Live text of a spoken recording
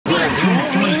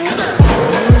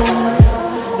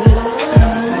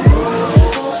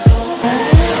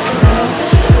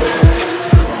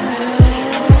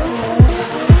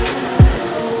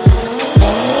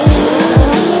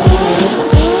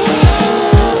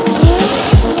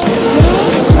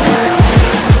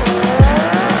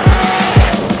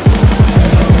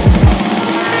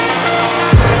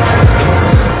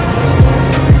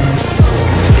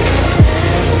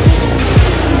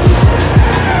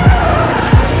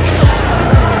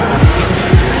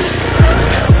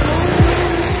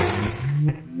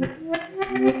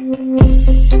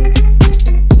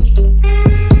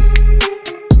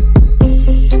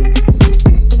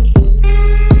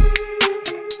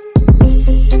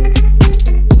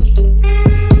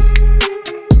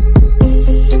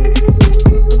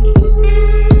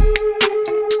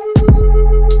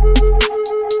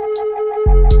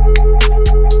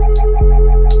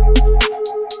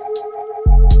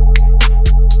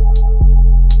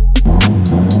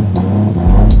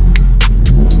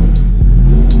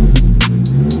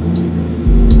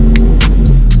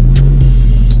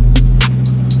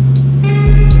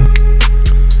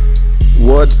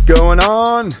going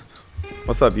on?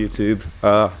 What's up, YouTube?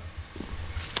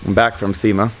 I'm back from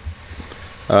SEMA.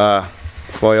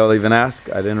 Before y'all even ask,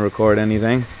 I didn't record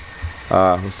anything.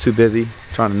 I was too busy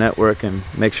trying to network and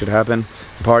make shit happen,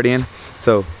 partying,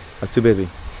 so I was too busy.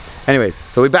 Anyways,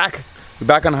 so we're back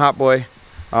on Hot Boy.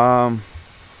 Time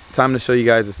to show you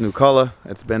guys this new color.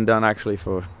 It's been done actually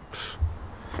for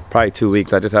probably 2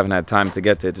 weeks. I just haven't had time to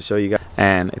get to it to show you guys,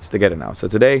 and it's together now. So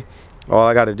today, all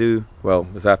I gotta do, well,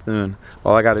 this afternoon,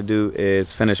 all I gotta do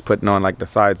is finish putting on like the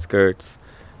side skirts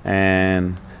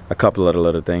and a couple of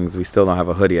little things. We still don't have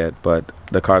a hood yet, but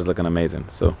the car's looking amazing.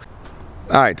 So,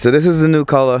 all right, so this is the new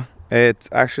color. It's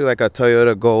actually like a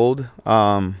Toyota Gold.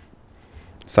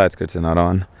 Side skirts are not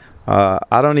on.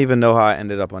 I don't even know how I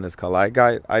ended up on this color.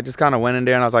 I just kind of went in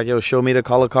there and I was like, yo, show me the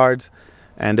color cards,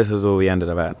 and this is where we ended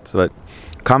up at. So, but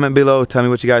comment below, tell me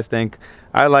what you guys think.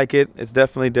 I like it. It's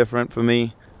definitely different for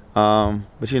me.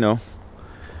 But you know,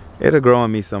 it'll grow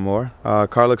on me some more.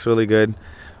 Car looks really good.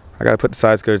 I gotta put the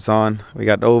side skirts on. We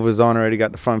got the overs on already,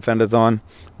 got the front fenders on.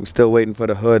 We're still waiting for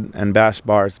the hood and bash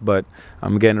bars, but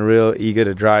I'm getting real eager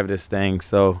to drive this thing,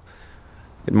 so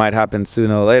it might happen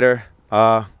sooner or later.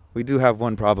 We do have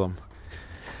one problem.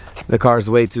 The car's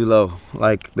way too low.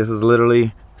 Like, this is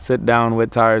literally sit down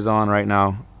with tires on right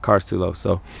now. Car's too low,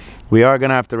 so we are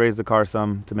gonna have to raise the car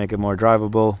some to make it more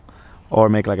drivable, or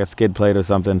make like a skid plate or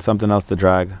something else to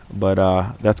drag. But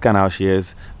that's kind of how she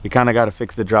is. We kind of got to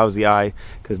fix the drowsy eye,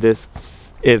 because this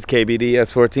is KBD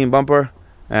S14 bumper,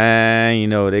 and you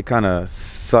know, they kind of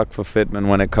suck for fitment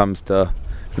when it comes to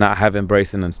not having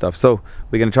bracing and stuff. So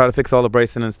we're gonna try to fix all the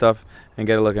bracing and stuff and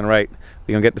get it looking right.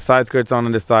 We're gonna get the side skirts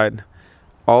on this side.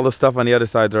 All the stuff on the other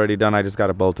side's already done. I just got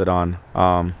to bolt it on.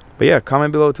 But yeah,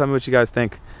 comment below, tell me what you guys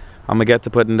think. I'm gonna get to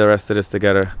putting the rest of this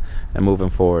together and moving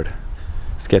forward.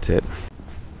 Let's get to it.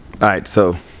 All right,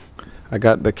 so I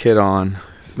got the kit on.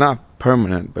 It's not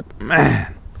permanent, but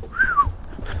man,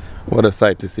 what a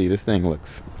sight to see. This thing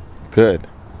looks good.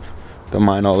 Don't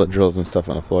mind all the drills and stuff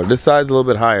on the floor. This side's a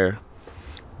little bit higher,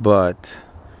 but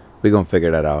we're gonna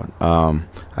figure that out.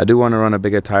 I do want to run a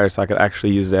bigger tire so I could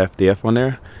actually use the FDF on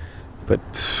there, but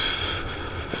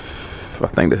I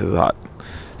think this is hot.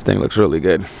 This thing looks really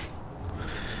good.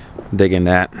 Digging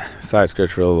that. Side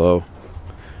skirt's real low.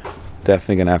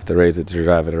 Definitely gonna have to raise it to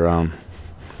drive it around.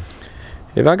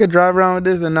 If I could drive around with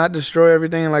this and not destroy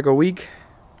everything in like a week,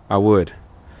 I would.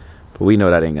 But we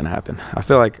know that ain't gonna happen. I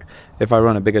feel like if I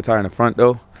run a bigger tire in the front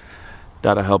though,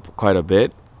 that'll help quite a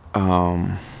bit.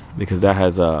 Because that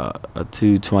has a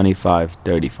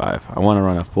 225/35. I want to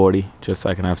run a 40 just so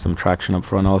I can have some traction up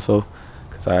front also,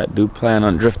 because I do plan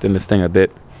on drifting this thing a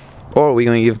bit. Or we're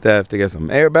gonna have to get some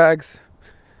airbags,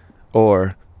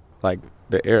 or like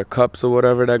the air cups or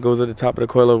whatever that goes at the top of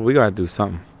the coilover. We gotta do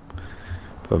something.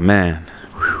 But man,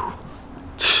 whew,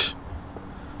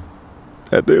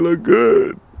 that they look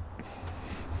good.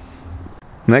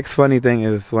 Next funny thing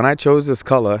is, when I chose this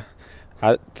color,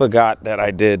 I forgot that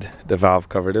I did the valve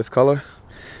cover this color,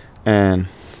 and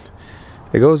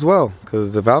it goes well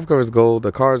because the valve cover is gold,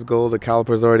 the car is gold, the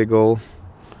caliper's already gold,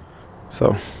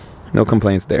 so no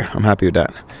complaints there. I'm happy with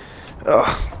that.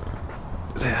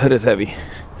 This hood is heavy.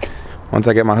 Once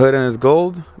I get my hood and it's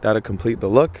gold, that'll complete the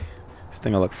look. This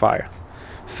thing will look fire.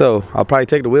 So I'll probably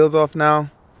take the wheels off now.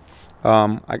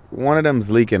 One of them's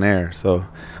leaking air, so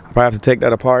I'll probably have to take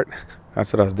that apart.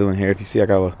 That's what I was doing here. If you see, I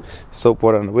got a soap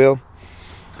water on the wheel.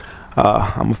 I'm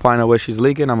gonna find out where she's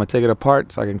leaking. I'm gonna take it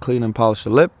apart so I can clean and polish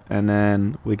the lip, and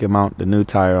then we can mount the new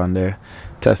tire on there,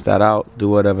 test that out, do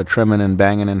whatever trimming and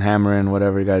banging and hammering,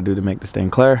 whatever you gotta do to make this thing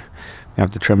clear. You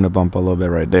have to trim the bump a little bit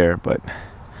right there, but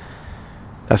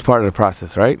that's part of the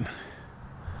process, right?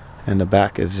 And the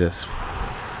back is just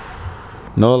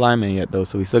no alignment yet though,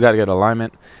 so we still gotta get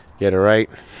alignment, get it right.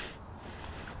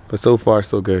 But so far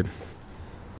so good.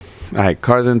 All right,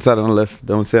 car's inside on the lift.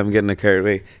 Don't say I'm getting carried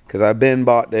away, because I've been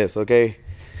bought this, okay?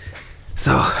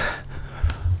 So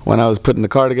when I was putting the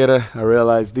car together, I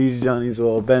realized these johnnies were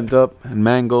all bent up and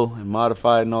mangled and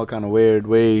modified in all kind of weird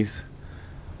ways,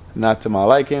 not to my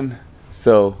liking.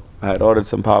 So I had ordered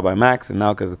some Power by Max, and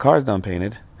now because the car's done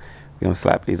painted, we're gonna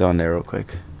slap these on there real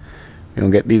quick. We're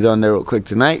gonna get these on there real quick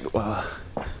tonight while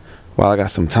I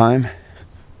got some time.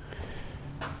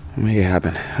 Make it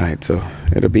happen. All right, so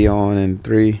it'll be on in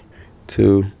 3,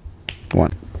 2,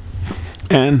 1,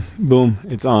 and boom,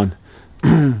 it's on.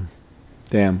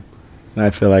 Damn, I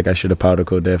feel like I should have powder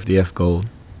coated the FDF gold.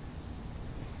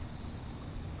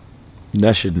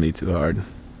 That shouldn't be too hard.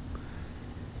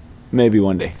 Maybe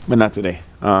one day, but not today.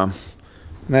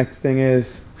 Next thing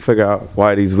is figure out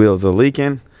why these wheels are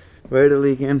leaking, where they're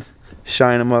leaking,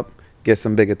 shine them up, get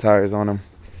some bigger tires on them,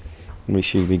 and we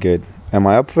should be good. Am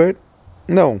I up for it?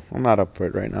 No, I'm not up for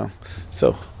it right now.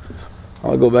 So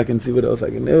I'll go back and see what else I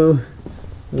can do.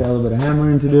 We got a little bit of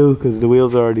hammering to do because the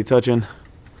wheels are already touching.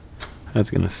 That's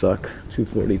gonna suck.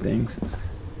 240 things.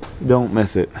 Don't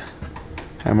miss it.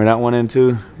 Hammer that one in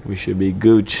too. We should be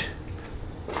gooch.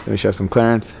 Then we should have some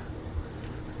clearance.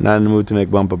 Not in the mood to make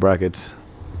bumper brackets,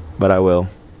 but I will.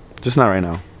 Just not right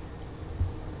now.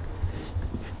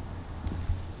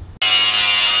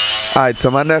 Alright,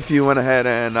 so my nephew went ahead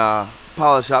and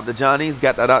polished up the Johnny's,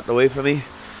 got that out the way for me.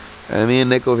 And me and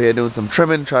Nick over here doing some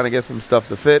trimming, trying to get some stuff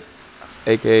to fit.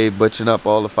 AKA butching up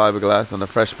all the fiberglass on the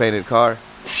fresh painted car.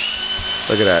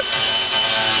 Look at that.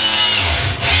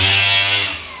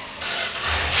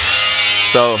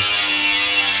 So,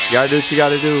 you gotta do what you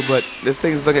gotta do, but this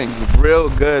thing's looking real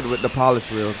good with the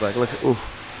polish wheels. Like, look,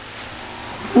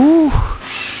 oof. Ooh.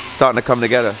 Starting to come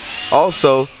together.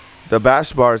 Also, the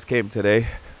bash bars came today.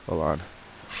 Hold on.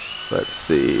 Let's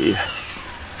see.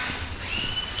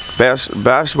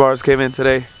 Bash bars came in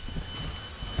today.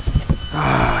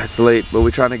 It's late, but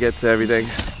we're trying to get to everything.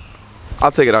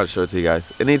 I'll take it out and show it to you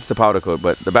guys. It needs the powder coat,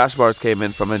 but the bash bars came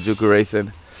in from Juku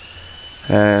Racing.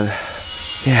 And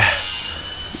yeah.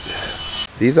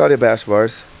 These are the bash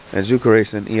bars. Juku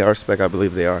Racing, ER spec, I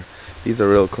believe they are. These are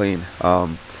real clean.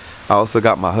 I also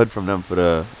got my hood from them for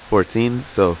the 14,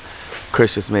 so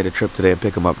Chris just made a trip today and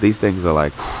pick them up. These things are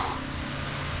like,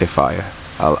 they're fire.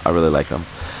 I really like them.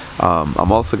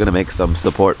 I'm also gonna make some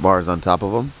support bars on top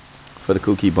of them for the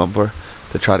Kooky bumper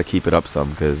to try to keep it up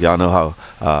some, because y'all know how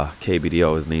KBD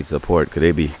always needs support. Could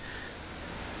they be?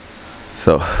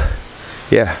 So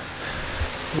yeah,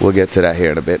 we'll get to that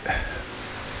here in a bit.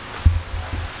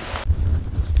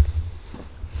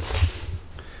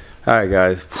 All right,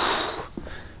 guys,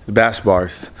 the bash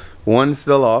bars. One's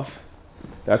still off.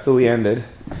 That's what we ended,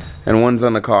 and one's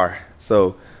on the car.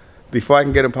 So before I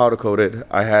can get them powder coated,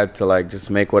 I had to like just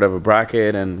make whatever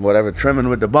bracket and whatever trimming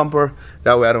with the bumper.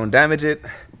 That way I don't damage it.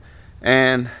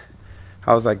 And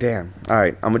I was like, damn, all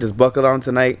right, I'm gonna just buckle down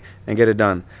tonight and get it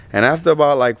done. And after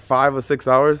about like 5 or 6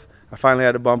 hours, I finally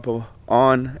had the bumper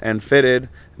on and fitted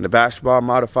and the bash bar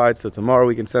modified. So tomorrow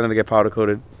we can send it to get powder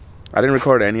coated. I didn't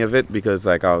record any of it because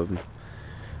like I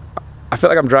feel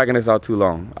like I'm dragging this out too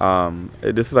long.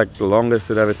 This is like the longest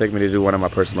it ever take me to do one of my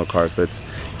personal cars. So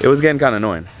it was getting kind of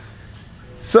annoying.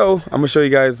 So I'm gonna show you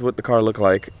guys what the car looked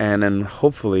like, and then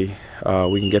hopefully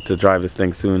we can get to drive this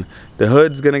thing soon. The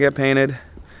hood's gonna get painted,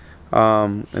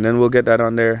 and then we'll get that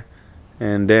on there,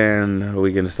 and then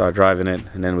we can start driving it,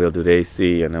 and then we'll do the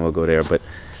AC, and then we'll go there. But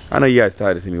I know you guys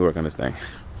tired to see me work on this thing.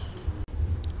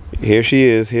 Here she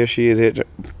is, here she is, here.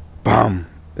 Boom,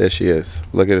 there she is.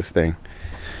 Look at this thing.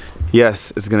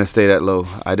 Yes, it's gonna stay that low.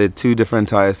 I did 2 different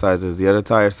tire sizes. The other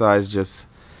tire size just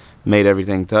made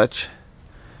everything touch.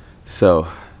 So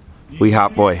we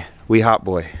hot boy. We hot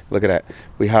boy. Look at that.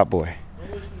 We hot boy.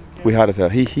 We hot as hell.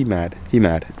 He mad. He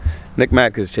mad. Nick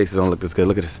mad because chases don't look this good.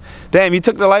 Look at this. Damn, you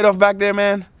took the light off back there,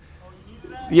 man.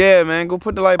 Yeah, man. Go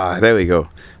put the light. Ah, there we go.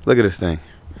 Look at this thing.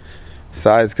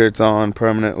 Side skirts on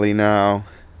permanently now.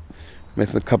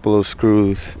 Missing a couple of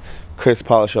screws. Chris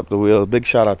polished up the wheel. Big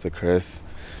shout out to Chris.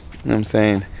 You know what I'm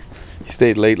saying? He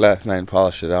stayed late last night and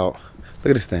polished it out.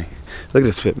 Look at this thing. Look at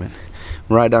this fitment.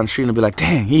 Ride down the street and be like,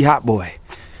 dang, he hot boy.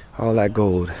 All that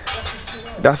gold.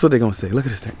 That's what they're gonna say. Look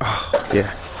at this thing. Oh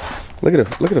yeah. Look at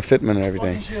the fitment and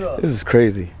everything. This is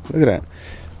crazy. Look at that.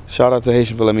 Shout out to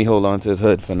Haitian for letting me hold on to his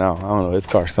hood for now. I don't know, his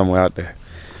car's somewhere out there.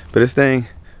 But this thing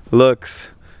looks.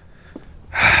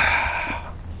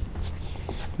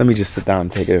 Let me just sit down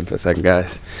and take it in for a second,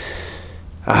 guys.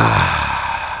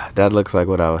 That looks like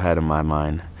what I had in my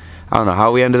mind. I don't know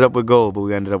how we ended up with gold, but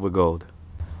we ended up with gold.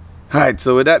 Alright,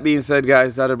 so with that being said,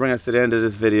 guys, that'll bring us to the end of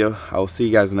this video. I will see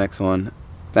you guys next one.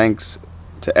 Thanks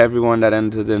to everyone that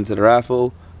entered into the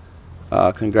raffle.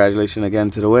 Congratulations again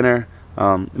to the winner.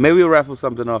 Maybe we'll raffle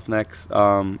something off next.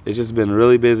 It's just been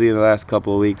really busy in the last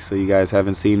couple of weeks, so you guys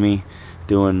haven't seen me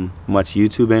doing much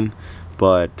YouTubing.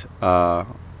 But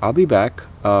I'll be back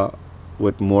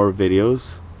with more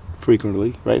videos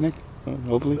frequently, right, Nick?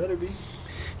 Hopefully. Better be.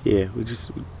 Yeah, we're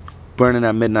just burning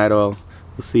that midnight oil.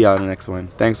 We'll see y'all in the next one.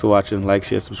 Thanks for watching. Like,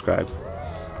 share, subscribe,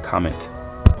 comment.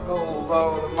 Go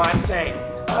all of my tank.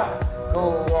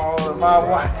 Go all of my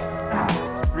what?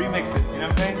 Remix it. You know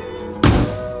what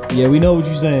I'm saying? Yeah, we know what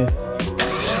you're saying.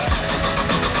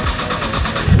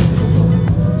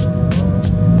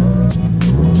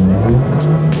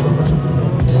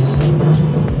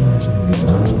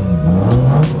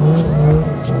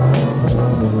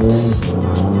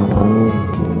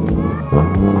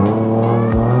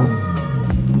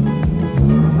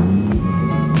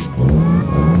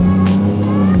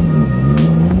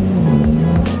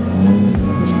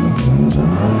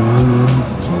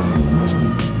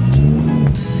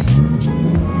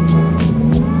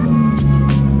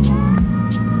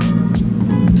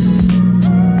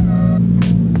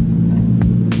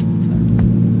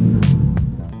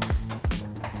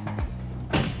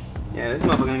 this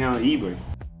motherfucker ain't got no e-brake.